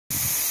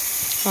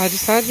I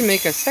decided to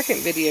make a second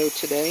video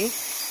today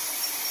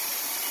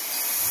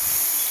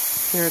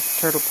here at the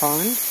turtle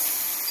pond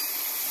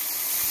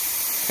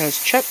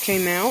because Chuck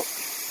came out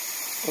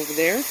over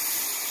there,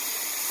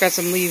 got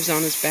some leaves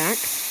on his back.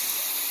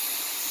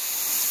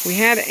 We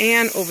had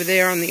Ann over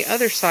there on the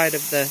other side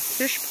of the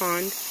fish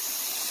pond,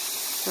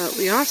 but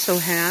we also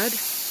had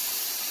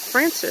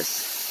Frances.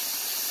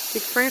 I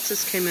think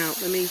Frances came out.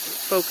 Let me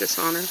focus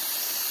on her.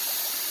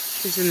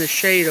 She's in the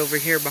shade over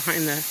here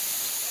behind the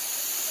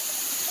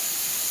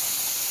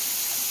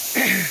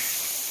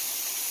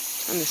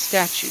on the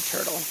statue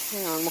turtle.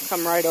 Hang on, we'll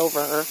come right over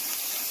her.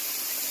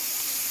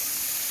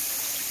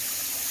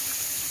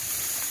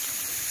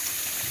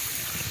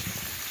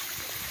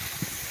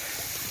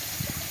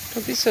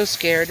 Don't be so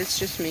scared, it's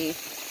just me.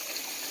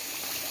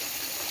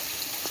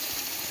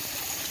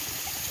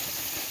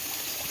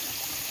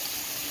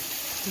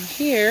 And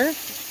here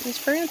is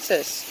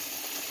Frances.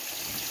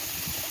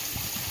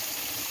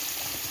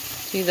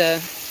 See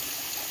the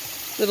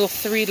little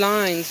 3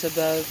 lines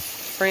above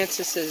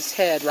Frances's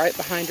head, right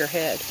behind her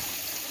head.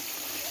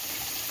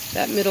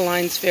 That middle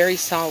line's very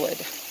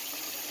solid.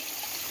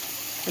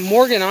 And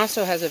Morgan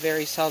also has a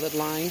very solid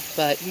line,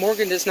 but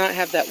Morgan does not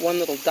have that one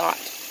little dot.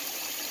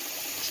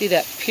 See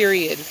that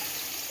period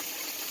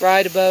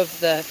right above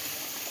the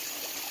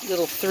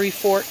little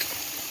 3-fork,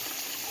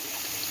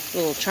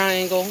 little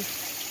triangle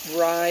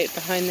right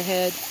behind the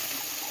head?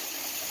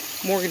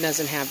 Morgan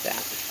doesn't have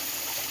that.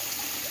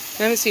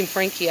 I haven't seen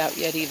Frankie out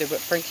yet either, but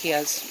Frankie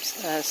has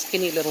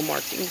skinny little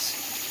markings.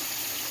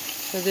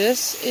 So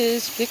this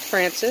is Big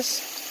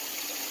Frances.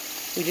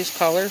 We just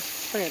call her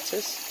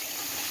Frances.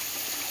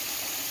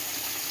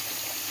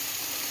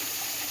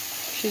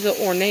 She's an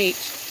ornate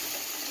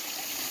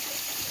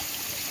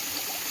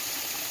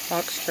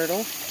box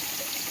turtle.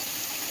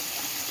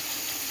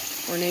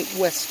 Ornate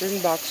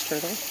western box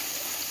turtle.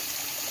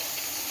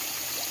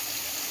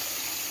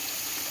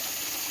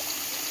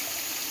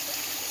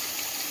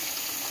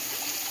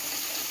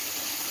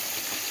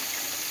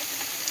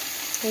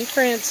 Hey,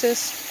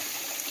 Frances.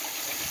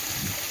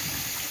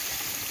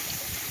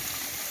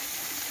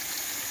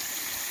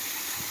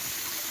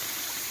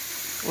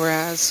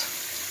 Whereas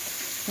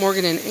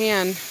Morgan and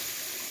Ann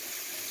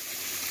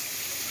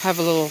have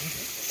a little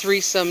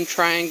threesome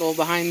triangle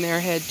behind their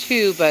head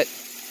too, but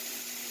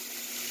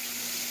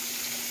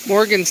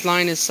Morgan's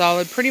line is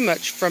solid pretty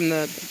much from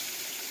the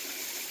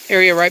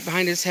area right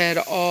behind his head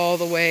all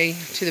the way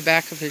to the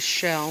back of his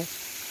shell.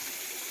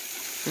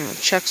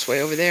 Chuck's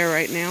way over there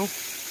right now.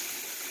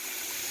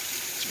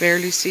 Just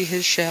barely see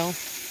his shell.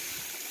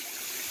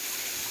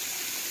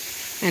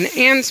 And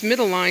Ann's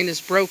middle line is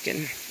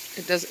broken.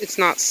 It's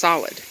not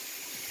solid.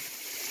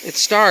 It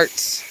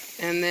starts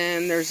and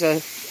then there's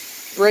a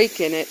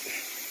break in it.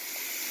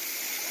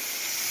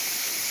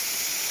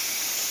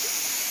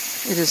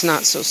 It is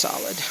not so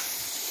solid.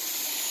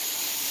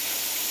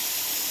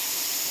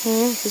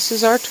 Well, this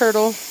is our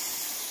turtle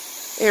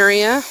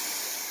area.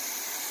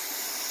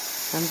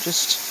 I'm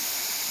just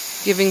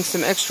giving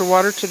some extra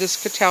water to this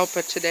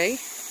catalpa today.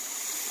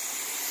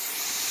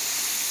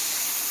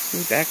 Let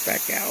me back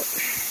out.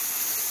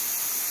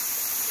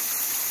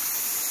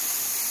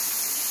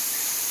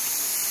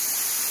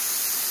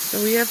 So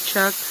we have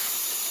Chuck.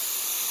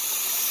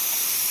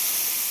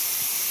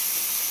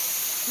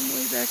 I'm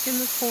way back in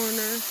the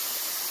corner.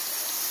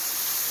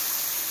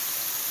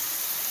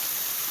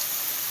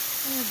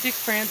 I have Big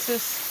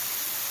Frances.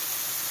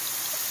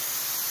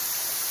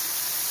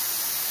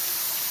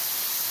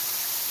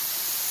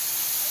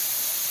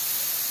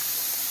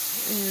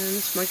 And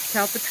it's my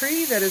catalpa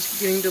tree that is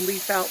beginning to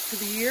leaf out for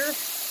the year.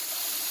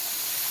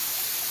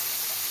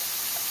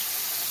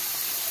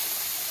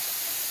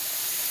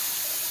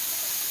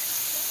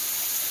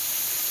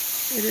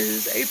 It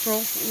is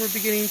April. We're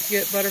beginning to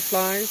get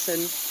butterflies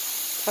and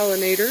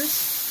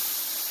pollinators.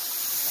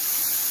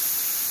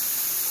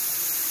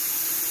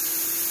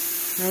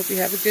 I hope you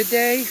have a good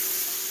day.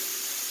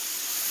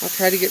 I'll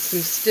try to get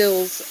some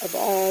stills of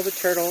all the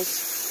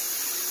turtles.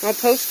 I'll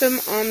post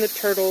them on the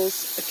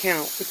turtles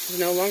account, which is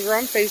no longer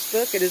on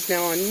Facebook. It is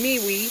now on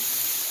MeWe,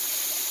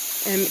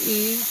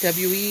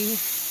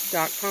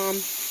 mewe.com.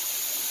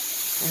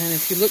 And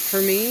if you look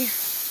for me,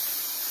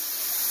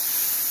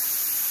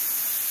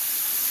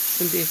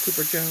 Cynthia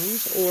Cooper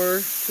Jones,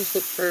 or just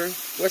look for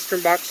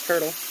Western Box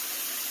Turtle,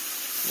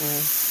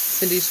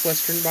 Cindy's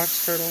Western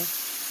Box Turtle.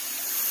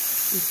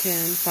 You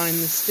can find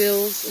the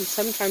stills and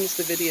sometimes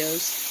the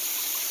videos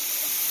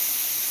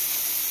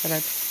that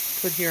I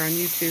put here on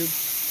YouTube.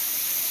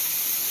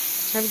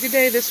 Have a good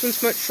day. This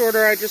one's much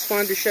shorter. I just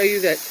wanted to show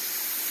you that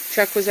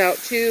Chuck was out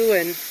too,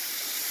 and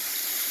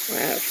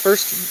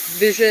first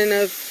vision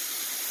of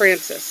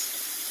Frances.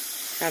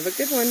 Have a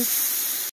good one.